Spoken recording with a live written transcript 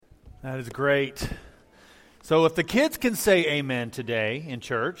That is great. So if the kids can say amen today in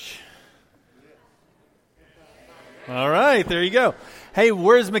church. All right, there you go. Hey,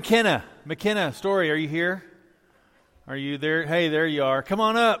 where's McKenna? McKenna, Story, are you here? Are you there? Hey, there you are. Come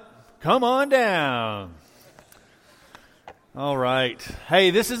on up. Come on down. All right. Hey,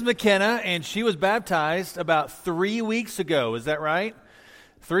 this is McKenna, and she was baptized about 3 weeks ago. Is that right?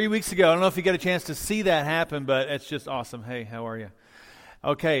 3 weeks ago. I don't know if you got a chance to see that happen, but it's just awesome. Hey, how are you?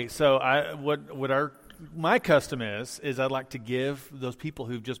 Okay, so my custom is I'd like to give those people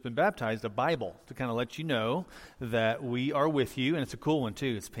who've just been baptized a Bible to kind of let you know that we are with you, and it's a cool one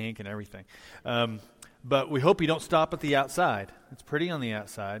too. It's pink and everything. But we hope you don't stop at the outside. It's pretty on the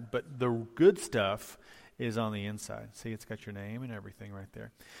outside, but the good stuff is on the inside. See, it's got your name and everything right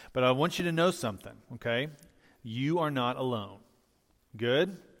there. But I want you to know something, okay? You are not alone.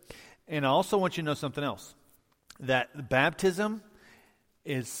 Good? And I also want you to know something else. That baptism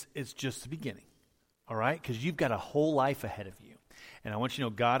is just the beginning, all right? Because you've got a whole life ahead of you. And I want you to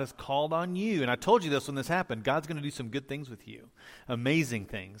know God has called on you. And I told you this when this happened. God's going to do some good things with you. Amazing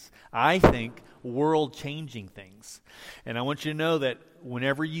things. I think world-changing things. And I want you to know that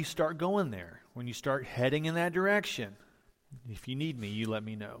whenever you start going there, when you start heading in that direction, if you need me, you let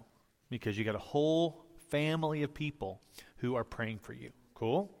me know. Because you got a whole family of people who are praying for you.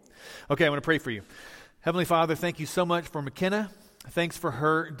 Cool? Okay, I want to pray for you. Heavenly Father, thank you so much for McKenna. Thanks for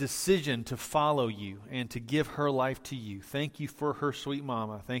her decision to follow you and to give her life to you. Thank you for her sweet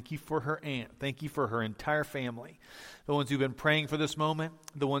mama. Thank you for her aunt. Thank you for her entire family. The ones who've been praying for this moment,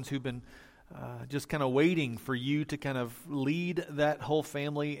 the ones who've been just kind of waiting for you to kind of lead that whole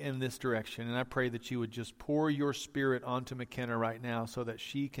family in this direction. And I pray that you would just pour your spirit onto McKenna right now so that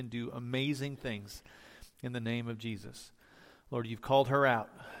she can do amazing things in the name of Jesus. Lord, you've called her out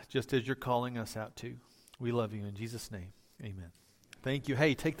just as you're calling us out too. We love you in Jesus' name. Amen. Thank you.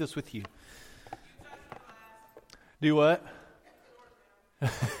 Hey, take this with you. Do what?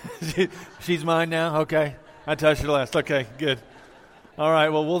 She's mine now? Okay. I touched her last. Okay, good. All right,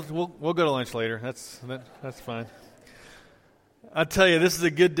 well, we'll go to lunch later. That's fine. I tell you, this is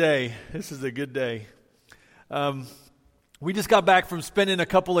a good day. This is a good day. We just got back from spending a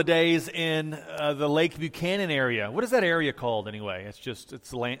couple of days in the Lake Buchanan area. What is that area called anyway?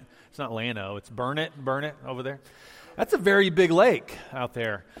 It's not Llano. It's Burnett over there. That's a very big lake out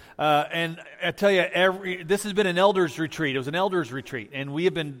there. And I tell you, this has been an elders retreat. It was an elders retreat. And we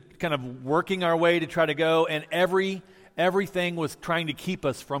have been kind of working our way to try to go. And everything was trying to keep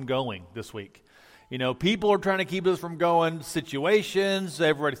us from going this week. You know, people are trying to keep us from going. Situations.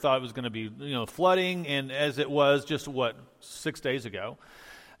 Everybody thought it was going to be, flooding. And as it was just, 6 days ago.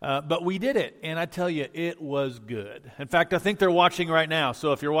 But we did it, and I tell you, it was good. In fact, I think they're watching right now.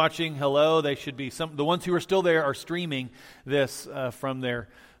 So if you're watching, hello, they should be the ones who are still there are streaming this from their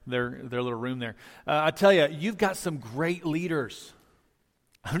little room there. I tell you, you've got some great leaders.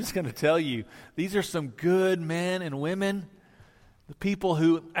 I'm just going to tell you, these are some good men and women, the people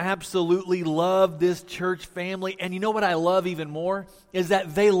who absolutely love this church family. And you know what I love even more is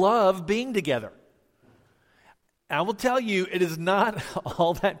that they love being together. I will tell you, it is not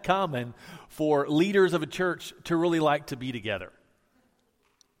all that common for leaders of a church to really like to be together.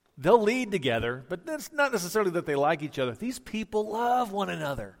 They'll lead together, but that's not necessarily that they like each other. These people love one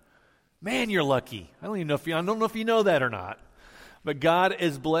another. Man, you're lucky. I don't know if you know that or not. But God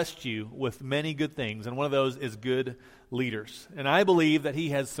has blessed you with many good things, and one of those is good leaders. And I believe that He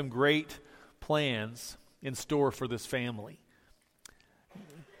has some great plans in store for this family.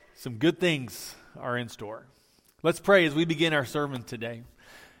 Some good things are in store. Let's pray as we begin our sermon today.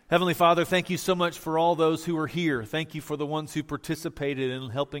 Heavenly Father, thank you so much for all those who are here. Thank you for the ones who participated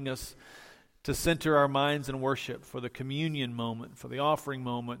in helping us to center our minds in worship, for the communion moment, for the offering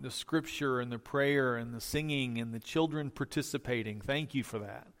moment, the scripture and the prayer and the singing and the children participating. Thank you for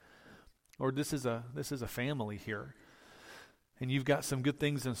that. Lord, this is a family here, and you've got some good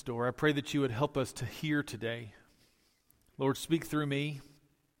things in store. I pray that you would help us to hear today. Lord, speak through me.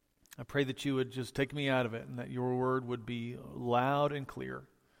 I pray that you would just take me out of it and that your word would be loud and clear.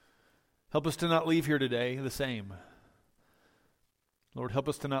 Help us to not leave here today the same. Lord, help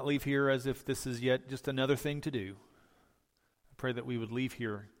us to not leave here as if this is yet just another thing to do. I pray that we would leave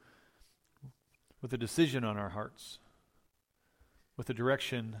here with a decision on our hearts, with a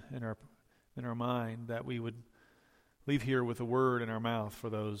direction in our mind, that we would leave here with a word in our mouth for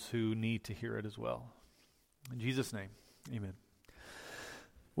those who need to hear it as well. In Jesus' name, amen.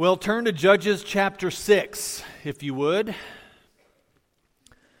 Well, turn to Judges chapter 6, if you would.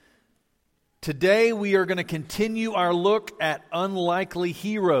 Today we are going to continue our look at unlikely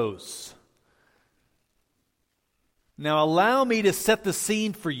heroes. Now, allow me to set the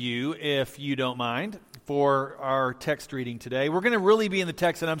scene for you, if you don't mind, for our text reading today. We're going to really be in the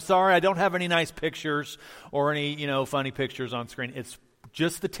text, and I'm sorry I don't have any nice pictures or any, funny pictures on screen. It's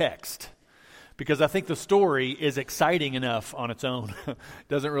just the text, because I think the story is exciting enough on its own. It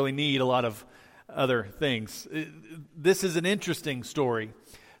doesn't really need a lot of other things. This is an interesting story.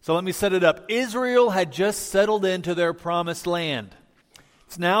 So let me set it up. Israel had just settled into their promised land.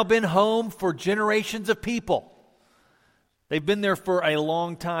 It's now been home for generations of people. They've been there for a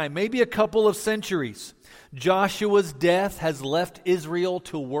long time, maybe a couple of centuries. Joshua's death has left Israel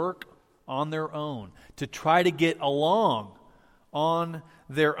to work on their own, to try to get along on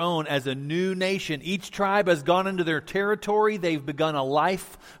their own as a new nation. Each tribe has gone into their territory. They've begun a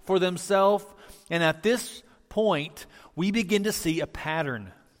life for themselves. And at this point, we begin to see a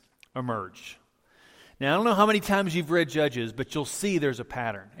pattern emerge. Now, I don't know how many times you've read Judges, but you'll see there's a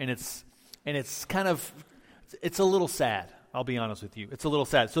pattern. And it's a little sad. I'll be honest with you. It's a little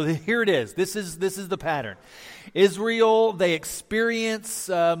sad. So here it is. This is the pattern. Israel, they experience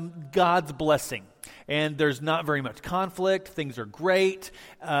God's blessing. And there's not very much conflict. Things are great.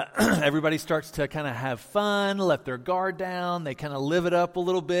 Everybody starts to kind of have fun, let their guard down. They kind of live it up a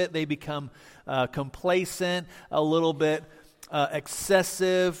little bit. They become complacent, a little bit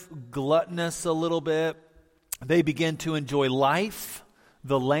excessive, gluttonous a little bit. They begin to enjoy life,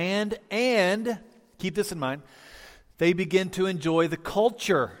 the land, and, keep this in mind, they begin to enjoy the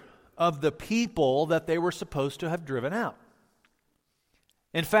culture of the people that they were supposed to have driven out.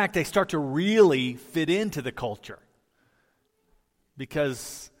 In fact, they start to really fit into the culture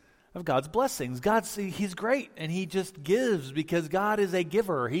because of God's blessings. He's great, and He just gives because God is a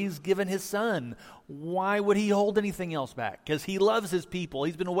giver. He's given His Son. Why would He hold anything else back? Because He loves His people.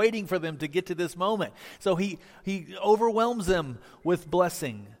 He's been waiting for them to get to this moment. So He overwhelms them with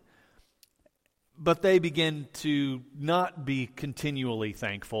blessing. But they begin to not be continually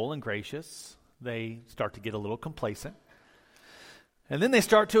thankful and gracious. They start to get a little complacent. And then they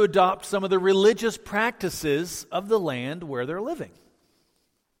start to adopt some of the religious practices of the land where they're living.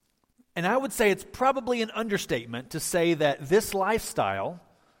 And I would say it's probably an understatement to say that this lifestyle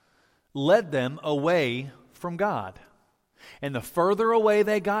led them away from God. And the further away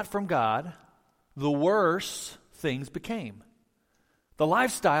they got from God, the worse things became. The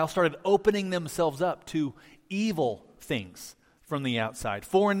lifestyle started opening themselves up to evil things from the outside.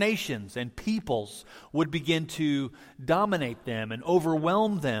 Foreign nations and peoples would begin to dominate them and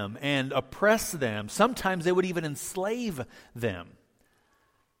overwhelm them and oppress them. Sometimes they would even enslave them.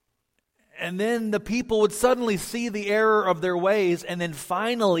 And then the people would suddenly see the error of their ways, and then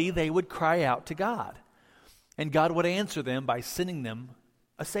finally they would cry out to God. And God would answer them by sending them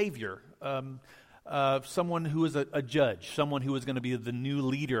a Savior, someone who is a judge, someone who is going to be the new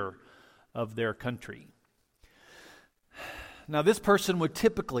leader of their country. Now, this person would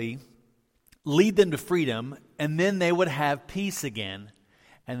typically lead them to freedom, and then they would have peace again,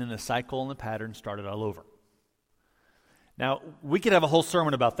 and then the cycle and the pattern started all over. Now, we could have a whole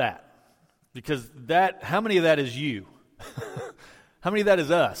sermon about that, because how many of that is you? How many of that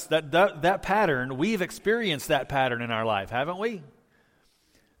is us? That pattern, we've experienced that pattern in our life, haven't we?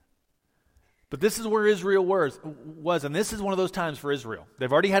 But this is where Israel was, and this is one of those times for Israel.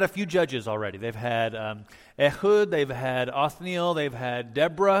 They've already had a few judges already. They've had Ehud, they've had Othniel, they've had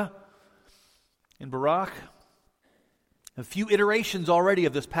Deborah and Barak. A few iterations already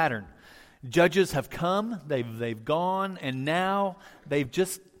of this pattern. Judges have come, they've gone, and now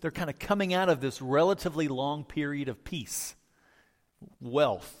they're kind of coming out of this relatively long period of peace,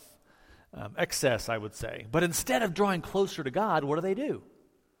 wealth, excess, I would say. But instead of drawing closer to God, what do?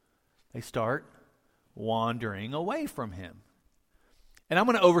 They start wandering away from Him. And I'm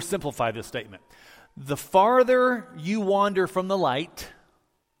going to oversimplify this statement. The farther you wander from the light,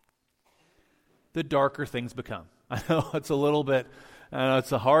 the darker things become. I know it's a little bit,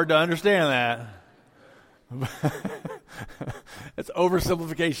 it's hard to understand that. It's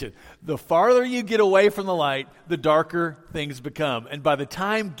oversimplification. The farther you get away from the light, the darker things become. And by the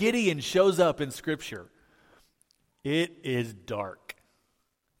time Gideon shows up in Scripture, it is dark.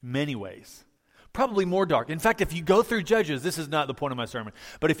 Many ways. Probably more dark. In fact, if you go through Judges, this is not the point of my sermon,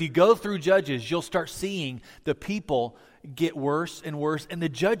 but if you go through Judges, you'll start seeing the people get worse and worse, and the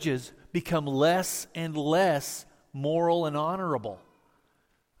judges become less and less moral and honorable.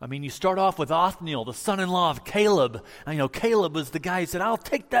 I mean, you start off with Othniel, the son-in-law of Caleb. And, Caleb was the guy who said, I'll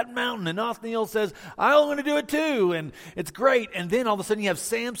take that mountain. And Othniel says, I'm going to do it too. And it's great. And then all of a sudden you have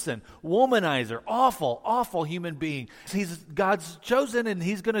Samson, womanizer, awful human being. He's God's chosen and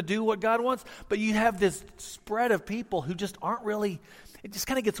he's going to do what God wants. But you have this spread of people who just aren't really, it just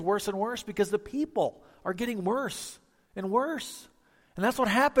kind of gets worse and worse because the people are getting worse and worse. And that's what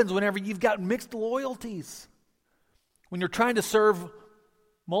happens whenever you've got mixed loyalties, when you're trying to serve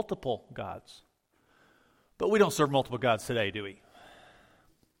multiple gods. But we don't serve multiple gods today, do we?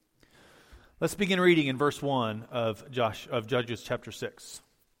 Let's begin reading in verse 1 of Judges chapter 6.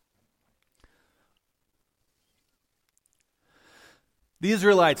 The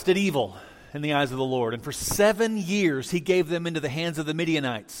Israelites did evil in the eyes of the Lord, and for 7 years he gave them into the hands of the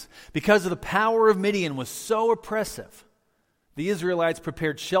Midianites. Because of the power of Midian was so oppressive, the Israelites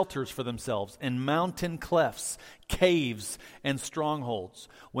prepared shelters for themselves in mountain clefts, caves, and strongholds.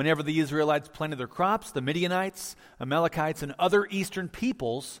 Whenever the Israelites planted their crops, the Midianites, Amalekites, and other eastern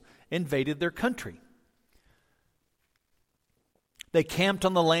peoples invaded their country. They camped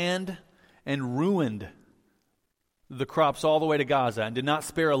on the land and ruined the crops all the way to Gaza, and did not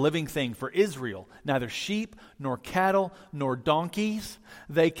spare a living thing for Israel, neither sheep, nor cattle, nor donkeys.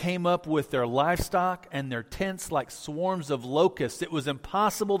 They came up with their livestock and their tents like swarms of locusts. It was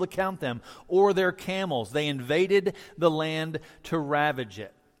impossible to count them, or their camels. They invaded the land to ravage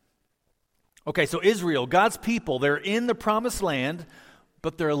it. Okay, so Israel, God's people, they're in the promised land,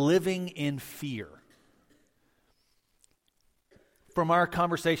 but they're living in fear. From our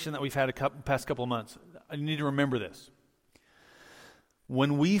conversation that we've had past couple of months, I need to remember this.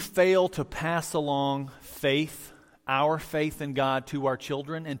 When we fail to pass along faith, our faith in God, to our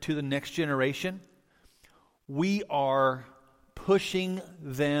children and to the next generation, we are pushing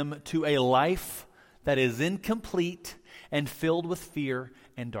them to a life that is incomplete and filled with fear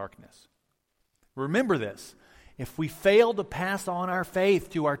and darkness. Remember this. If we fail to pass on our faith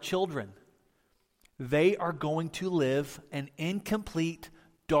to our children, they are going to live an incomplete,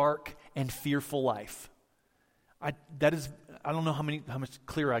 dark, and fearful life. I don't know how much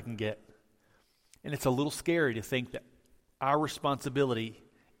clearer I can get. And it's a little scary to think that our responsibility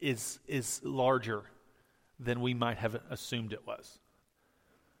is larger than we might have assumed it was.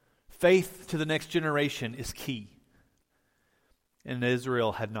 Faith to the next generation is key. And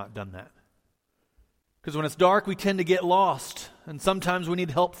Israel had not done that. Because when it's dark, we tend to get lost. And sometimes we need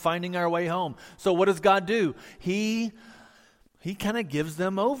help finding our way home. So what does God do? He kind of gives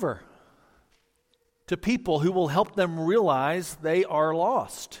them over to people who will help them realize they are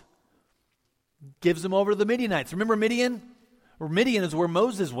lost. Gives them over to the Midianites. Remember Midian? Or Midian is where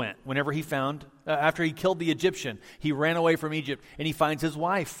Moses went whenever he found, after he killed the Egyptian. He ran away from Egypt and he finds his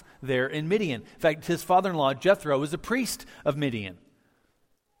wife there in Midian. In fact, his father-in-law, Jethro, was a priest of Midian.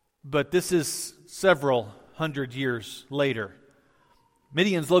 But this is several hundred years later.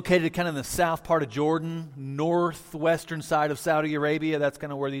 Midian's located kind of in the south part of Jordan, northwestern side of Saudi Arabia. That's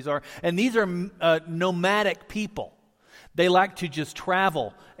kind of where these are. And these are nomadic people. They like to just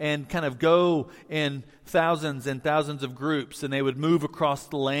travel and kind of go in thousands and thousands of groups, and they would move across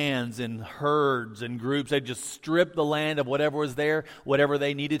the lands in herds and groups. They'd just strip the land of whatever was there, whatever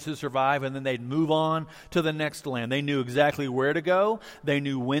they needed to survive, and then they'd move on to the next land. They knew exactly where to go. They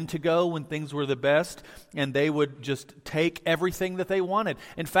knew when to go when things were the best, and they would just take everything that they wanted.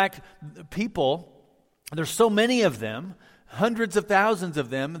 In fact, people, there's so many of them, hundreds of thousands of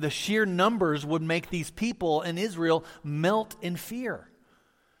them, the sheer numbers would make these people in Israel melt in fear.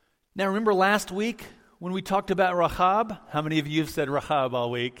 Now, remember last week when we talked about Rahab? How many of you have said Rahab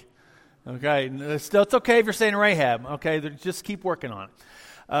all week? Okay, it's okay if you're saying Rahab. Okay, just keep working on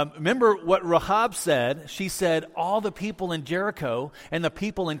it. Remember what Rahab said? She said, all the people in Jericho and the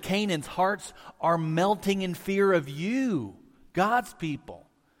people in Canaan's hearts are melting in fear of you, God's people.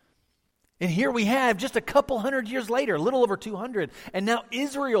 And here we have, just a couple hundred years later, a little over 200, and now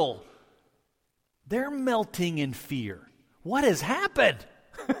Israel, they're melting in fear. What has happened?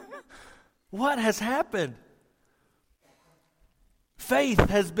 What has happened? Faith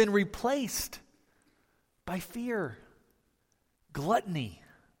has been replaced by fear, gluttony,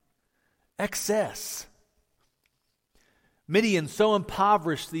 excess. Midian so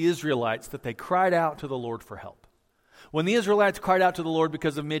impoverished the Israelites that they cried out to the Lord for help. When the Israelites cried out to the Lord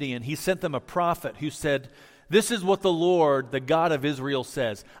because of Midian, he sent them a prophet who said, "This is what the Lord, the God of Israel,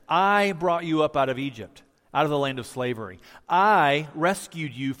 says. I brought you up out of Egypt, out of the land of slavery. I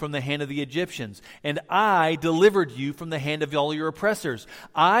rescued you from the hand of the Egyptians, and I delivered you from the hand of all your oppressors.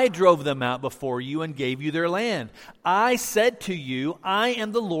 I drove them out before you and gave you their land. I said to you, I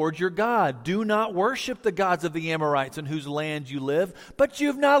am the Lord your God. Do not worship the gods of the Amorites in whose land you live, but you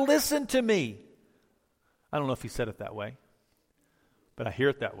have not listened to me." I don't know if he said it that way, but I hear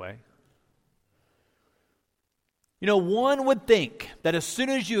it that way. You know, one would think that as soon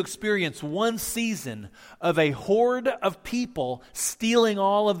as you experience one season of a horde of people stealing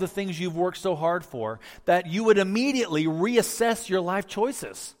all of the things you've worked so hard for, that you would immediately reassess your life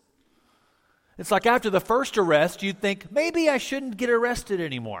choices. It's like after the first arrest, you'd think, maybe I shouldn't get arrested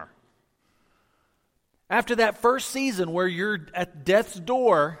anymore. After that first season where you're at death's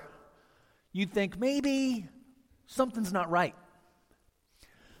door, you'd think, maybe something's not right.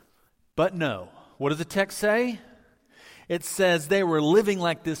 But no. What does the text say? It says they were living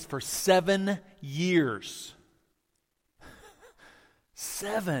like this for 7 years.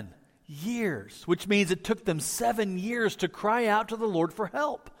 7 years, which means it took them 7 years to cry out to the Lord for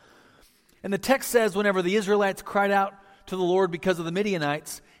help. And the text says whenever the Israelites cried out to the Lord because of the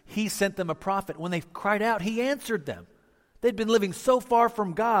Midianites, He sent them a prophet. When they cried out, He answered them. They'd been living so far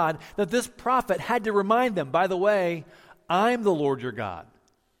from God that this prophet had to remind them, by the way, I'm the Lord your God.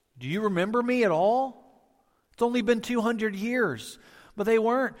 Do you remember me at all? It's only been 200 years. But they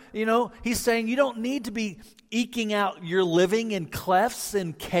weren't. He's saying you don't need to be eking out your living in clefts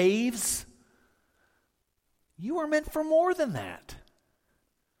and caves. You are meant for more than that.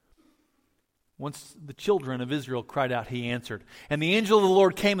 Once the children of Israel cried out, He answered. And the angel of the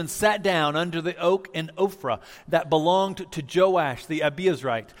Lord came and sat down under the oak in Ophrah that belonged to Joash the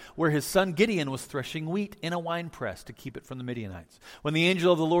Abiezrite, where his son Gideon was threshing wheat in a winepress to keep it from the Midianites. When the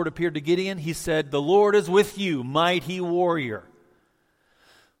angel of the Lord appeared to Gideon, he said, "The Lord is with you, mighty warrior."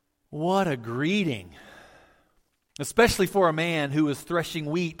 What a greeting. Especially for a man who is threshing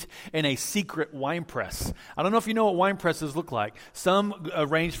wheat in a secret wine press. I don't know if you know what wine presses look like. Some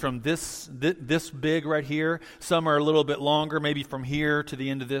range from this big right here. Some are a little bit longer, maybe from here to the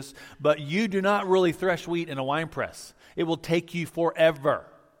end of this. But you do not really thresh wheat in a wine press. It will take you forever.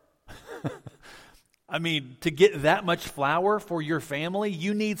 I mean, to get that much flour for your family,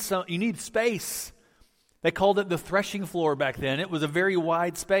 you need space. They called it the threshing floor back then. It was a very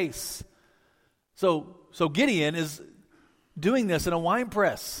wide space. So Gideon is doing this in a wine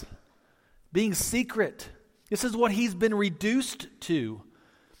press, being secret. This is what he's been reduced to.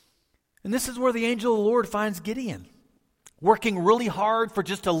 And this is where the angel of the Lord finds Gideon, working really hard for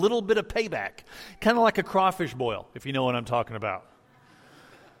just a little bit of payback, kind of like a crawfish boil, if you know what I'm talking about.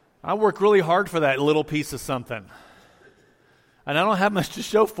 I work really hard for that little piece of something, and I don't have much to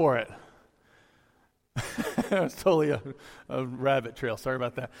show for it. It's totally a rabbit trail. Sorry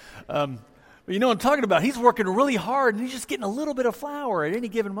about that. But you know what I'm talking about. He's working really hard, and he's just getting a little bit of flour at any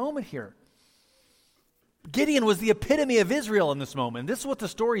given moment here. Gideon was the epitome of Israel in this moment. This is what the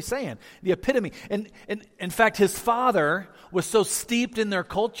story's saying, the epitome. And in fact, his father was so steeped in their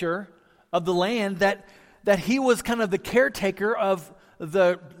culture of the land that he was kind of the caretaker of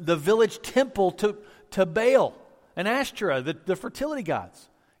the village temple to Baal and Ashtoreth, the fertility gods.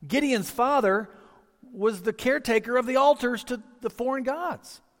 Gideon's father was the caretaker of the altars to the foreign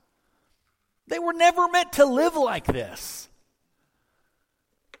gods. They were never meant to live like this.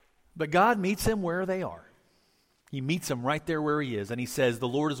 But God meets him where they are. He meets him right there where he is. And he says, "The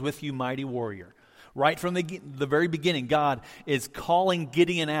Lord is with you, mighty warrior." Right from the very beginning, God is calling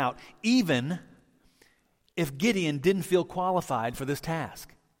Gideon out, even if Gideon didn't feel qualified for this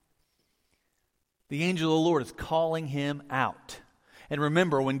task. The angel of the Lord is calling him out. And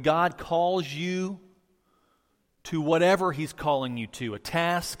remember, when God calls you to whatever He's calling you to, a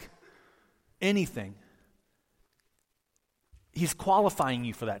task, anything, He's qualifying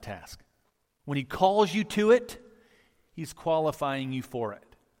you for that task. When He calls you to it, He's qualifying you for it.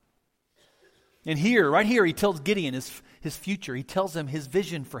 And right here, He tells Gideon his future. He tells him His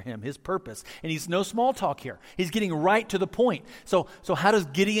vision for him, His purpose. And he's no small talk here. He's getting right to the point. So how does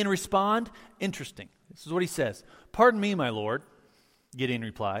Gideon respond? Interesting. This is what he says. "Pardon me, my Lord," Gideon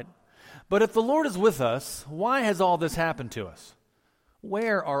replied, "but if the Lord is with us, why has all this happened to us?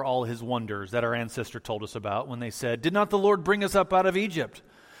 Where are all His wonders that our ancestor told us about when they said, 'Did not the Lord bring us up out of Egypt?'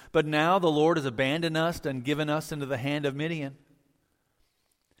 But now the Lord has abandoned us and given us into the hand of Midian."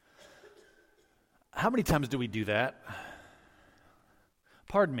 How many times do we do that?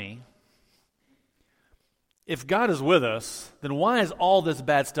 Pardon me. If God is with us, then why is all this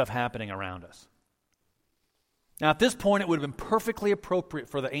bad stuff happening around us? Now, at this point, it would have been perfectly appropriate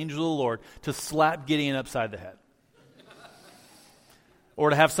for the angel of the Lord to slap Gideon upside the head.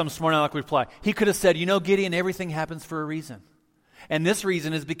 Or to have some smart aleck reply. He could have said, "You know, Gideon, everything happens for a reason. And this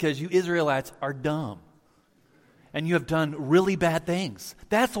reason is because you Israelites are dumb. And you have done really bad things.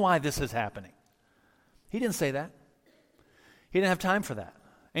 That's why this is happening." He didn't say that. He didn't have time for that.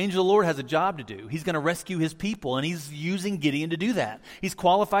 Angel of the Lord has a job to do. He's going to rescue his people, and he's using Gideon to do that. He's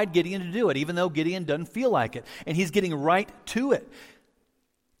qualified Gideon to do it, even though Gideon doesn't feel like it. And he's getting right to it.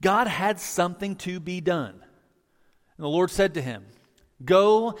 God had something to be done. And the Lord said to him,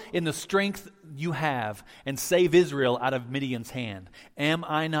 "Go in the strength you have and save Israel out of Midian's hand. Am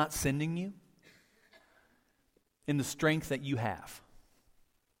I not sending you?" In the strength that you have.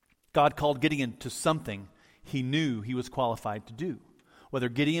 God called Gideon to something he knew he was qualified to do, whether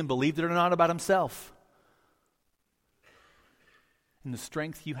Gideon believed it or not about himself. And the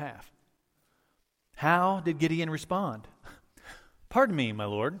strength you have. How did Gideon respond? Pardon me, my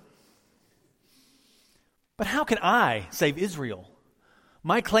Lord, but how can I save Israel?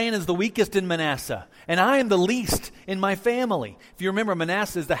 My clan is the weakest in Manasseh, and I am the least in my family. If you remember,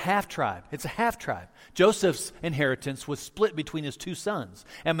 Manasseh is the half-tribe. It's a half-tribe. Joseph's inheritance was split between his two sons,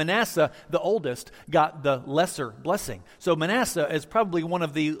 and Manasseh, the oldest, got the lesser blessing. So Manasseh is probably one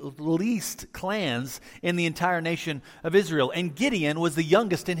of the least clans in the entire nation of Israel, and Gideon was the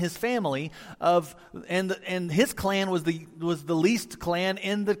youngest in his family, and his clan was the least clan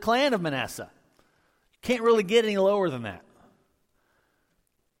in the clan of Manasseh. Can't really get any lower than that.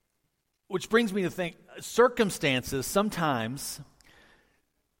 Which brings me to think, circumstances sometimes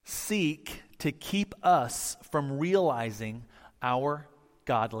seek to keep us from realizing our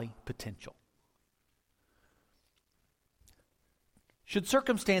godly potential. Should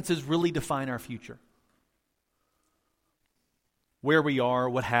circumstances really define our future? Where we are,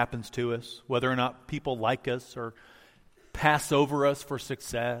 what happens to us, whether or not people like us or pass over us for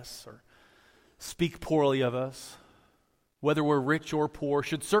success or speak poorly of us? Whether we're rich or poor,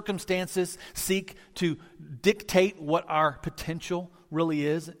 should circumstances seek to dictate what our potential really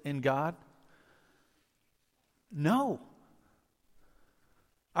is in God? No.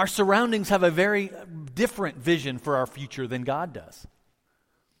 Our surroundings have a very different vision for our future than God does.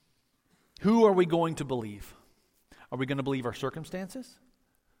 Who are we going to believe? Are we going to believe our circumstances?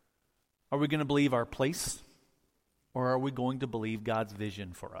 Are we going to believe our place? Or are we going to believe God's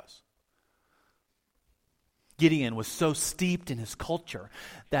vision for us? Gideon was so steeped in his culture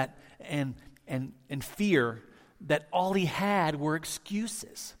that and fear that all he had were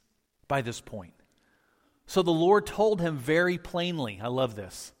excuses by this point. So the Lord told him very plainly, I love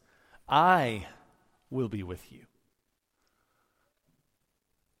this, I will be with you.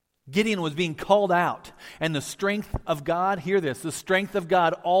 Gideon was being called out, and the strength of God, hear this, the strength of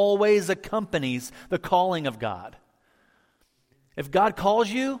God always accompanies the calling of God. If God calls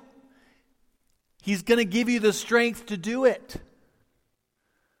you, He's going to give you the strength to do it.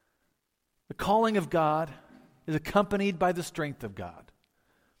 The calling of God is accompanied by the strength of God.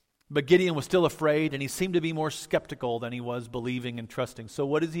 But Gideon was still afraid, and he seemed to be more skeptical than he was believing and trusting. So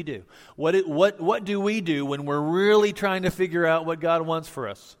what does he do? What do we do when we're really trying to figure out what God wants for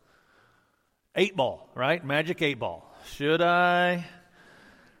us? 8 ball, right? Magic 8 ball. Should I?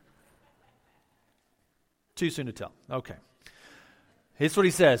 Too soon to tell. Okay. Here's what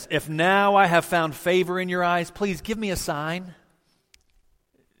he says. If now I have found favor in your eyes, please give me a sign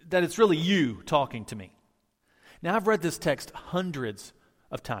that it's really you talking to me. Now, I've read this text hundreds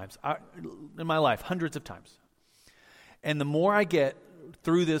of times in my life, hundreds of times. And the more I get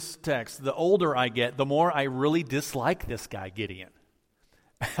through this text, the older I get, the more I really dislike this guy, Gideon.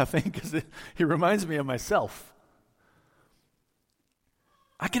 I think because he reminds me of myself.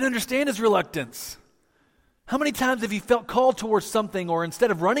 I can understand his reluctance. How many times have you felt called towards something, or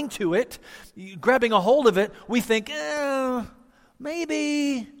instead of running to it, grabbing a hold of it, we think,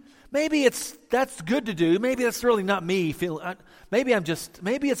 maybe that's good to do. Maybe that's really not me. Maybe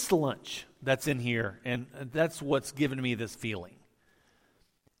it's the lunch that's in here, and that's what's given me this feeling.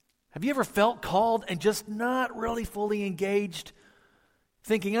 Have you ever felt called and just not really fully engaged?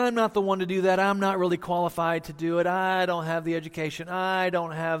 Thinking, I'm not the one to do that. I'm not really qualified to do it. I don't have the education. I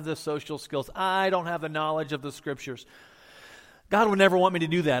don't have the social skills. I don't have the knowledge of the scriptures. God would never want me to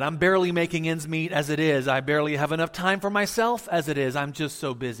do that. I'm barely making ends meet as it is. I barely have enough time for myself as it is. I'm just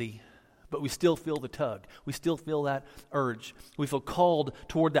so busy. But we still feel the tug. We still feel that urge. We feel called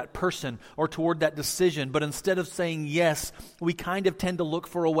toward that person or toward that decision. But instead of saying yes, we kind of tend to look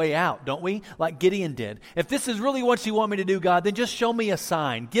for a way out, don't we? Like Gideon did. If this is really what you want me to do, God, then just show me a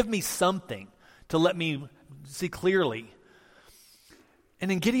sign. Give me something to let me see clearly.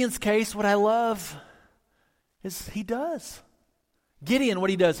 And in Gideon's case, what I love is he does. Gideon, what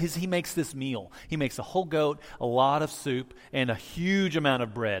he does is he makes this meal. He makes a whole goat, a lot of soup, and a huge amount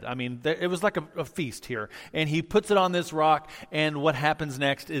of bread. I mean, it was like a feast here. And he puts it on this rock, and what happens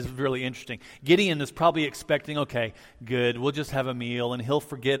next is really interesting. Gideon is probably expecting, okay, good, we'll just have a meal, and he'll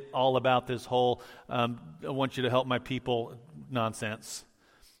forget all about this whole, I want you to help my people nonsense.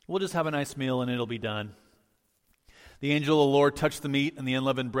 We'll just have a nice meal, and it'll be done. The angel of the Lord touched the meat and the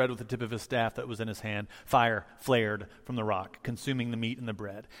unleavened bread with the tip of his staff that was in his hand. Fire flared from the rock, consuming the meat and the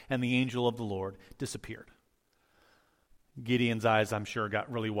bread. And the angel of the Lord disappeared. Gideon's eyes, I'm sure,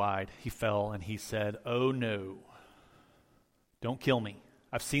 got really wide. He fell and he said, "Oh no, don't kill me.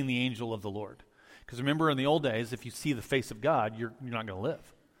 I've seen the angel of the Lord." Because remember, in the old days, if you see the face of God, you're not going to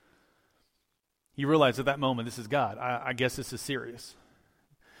live. You realize at that moment, this is God. I guess this is serious.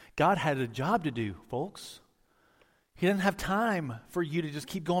 God had a job to do, folks. He didn't have time for you to just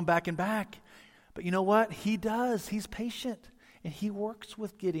keep going back and back. But you know what? He does. He's patient. And he works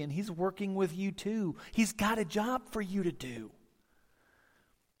with Gideon. He's working with you too. He's got a job for you to do.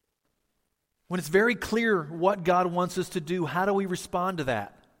 When it's very clear what God wants us to do, how do we respond to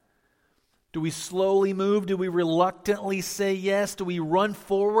that? Do we slowly move? Do we reluctantly say yes? Do we run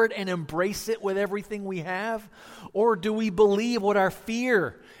forward and embrace it with everything we have? Or do we believe what our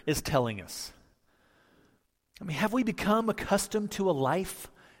fear is telling us? I mean, have we become accustomed to a life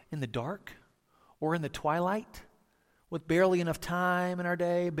in the dark or in the twilight with barely enough time in our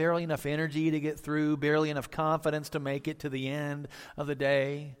day, barely enough energy to get through, barely enough confidence to make it to the end of the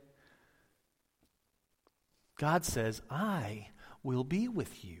day? God says, I will be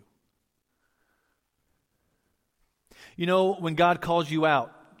with you. You know, when God calls you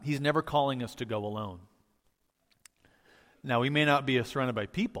out, He's never calling us to go alone. Now, we may not be surrounded by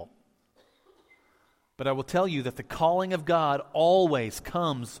people, but I will tell you that the calling of God always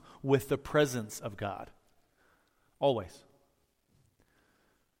comes with the presence of God. Always.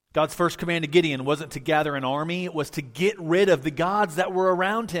 God's first command to Gideon wasn't to gather an army, it was to get rid of the gods that were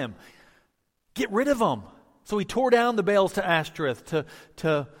around him. Get rid of them. So he tore down the Baals to Ashtoreth,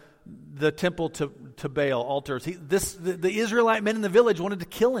 to the temple to Baal altars. The Israelite men in the village wanted to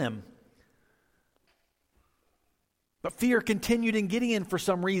kill him. But fear continued in Gideon for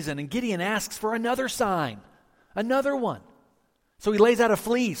some reason, and Gideon asks for another sign, another one. So he lays out a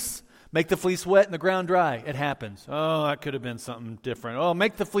fleece. Make the fleece wet and the ground dry. It happens. Oh, that could have been something different. Oh,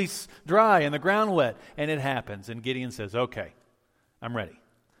 make the fleece dry and the ground wet. And it happens. And Gideon says, okay, I'm ready.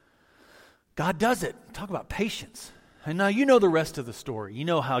 God does it. Talk about patience. And now you know the rest of the story. You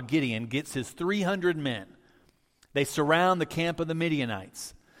know how Gideon gets his 300 men. They surround the camp of the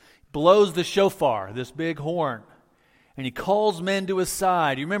Midianites. Blows the shofar, this big horn. And he calls men to his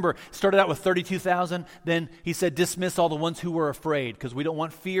side. You remember, started out with 32,000. Then he said, dismiss all the ones who were afraid, because we don't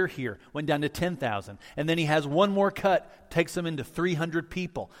want fear here. Went down to 10,000. And then he has one more cut, takes them into 300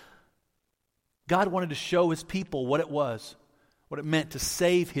 people. God wanted to show his people what it was, what it meant to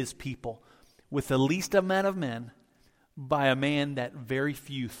save his people with the least amount of men by a man that very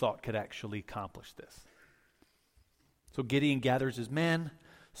few thought could actually accomplish this. So Gideon gathers his men,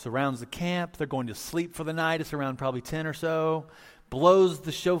 surrounds the camp. They're going to sleep for the night. It's around probably 10 or so. Blows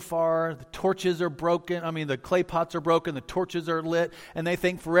the shofar. The torches are broken. The clay pots are broken. The torches are lit. And they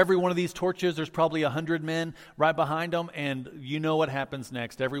think for every one of these torches, there's probably 100 men right behind them. And you know what happens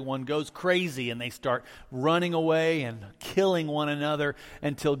next. Everyone goes crazy and they start running away and killing one another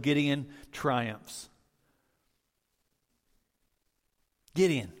until Gideon triumphs.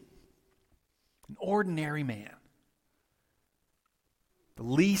 Gideon, an ordinary man. The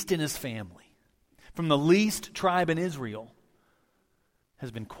least in his family, from the least tribe in Israel,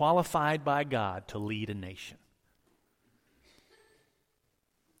 has been qualified by God to lead a nation.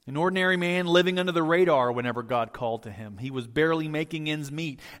 An ordinary man living under the radar whenever God called to him. He was barely making ends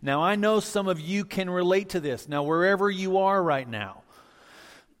meet. Now, I know some of you can relate to this. Now, wherever you are right now,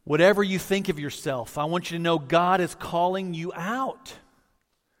 whatever you think of yourself, I want you to know God is calling you out.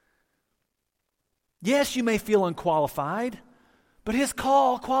 Yes, you may feel unqualified, but His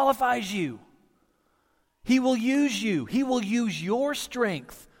call qualifies you. He will use you. He will use your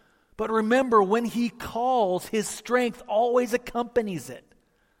strength. But remember, when He calls, His strength always accompanies it.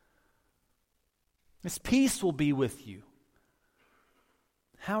 His peace will be with you.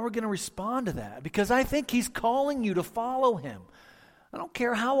 How are we going to respond to that? Because I think He's calling you to follow Him. I don't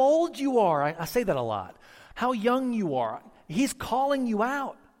care how old you are. I say that a lot. How young you are. He's calling you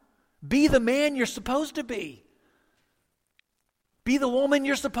out. Be the man you're supposed to be. Be the woman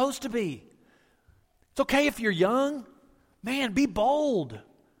you're supposed to be. It's okay if you're young. Man, be bold.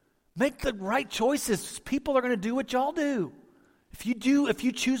 Make the right choices. People are going to do what y'all do. If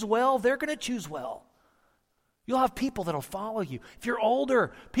you choose well, they're going to choose well. You'll have people that'll follow you. If you're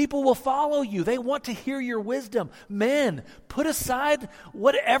older, people will follow you. They want to hear your wisdom. Men, put aside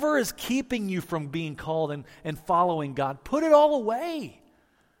whatever is keeping you from being called and following God. Put it all away.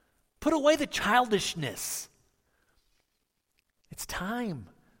 Put away the childishness. It's time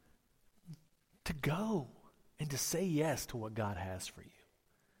to go and to say yes to what God has for you.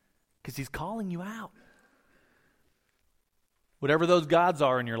 Because He's calling you out. Whatever those gods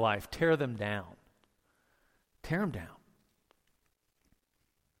are in your life, tear them down. Tear them down.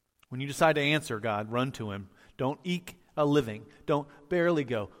 When you decide to answer God, run to Him. Don't eke a living. Don't barely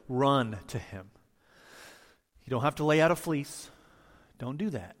go. Run to Him. You don't have to lay out a fleece. Don't do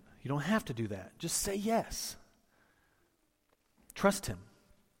that. You don't have to do that. Just say yes. Trust Him.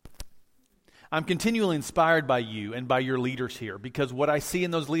 I'm continually inspired by you and by your leaders here, because what I see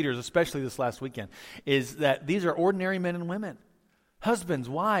in those leaders, especially this last weekend, is that these are ordinary men and women, husbands,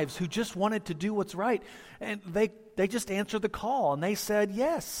 wives, who just wanted to do what's right. And they just answered the call, and they said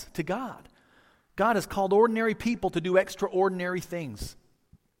yes to God. God has called ordinary people to do extraordinary things.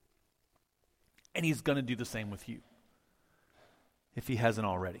 And He's going to do the same with you, if He hasn't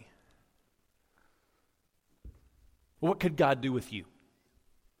already. What could God do with you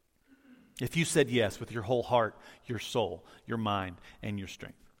if you said yes with your whole heart, your soul, your mind, and your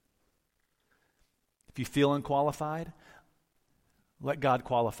strength? If you feel unqualified, let God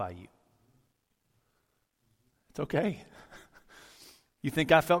qualify you. It's okay. You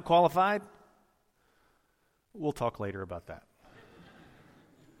think I felt qualified? We'll talk later about that.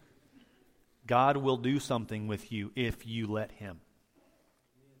 God will do something with you if you let Him.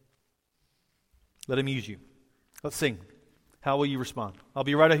 Let Him use you. Let's sing. How will you respond? I'll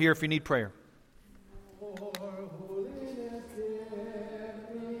be right out here if you need prayer.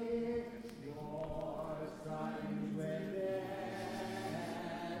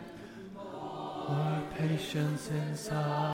 Patience inside.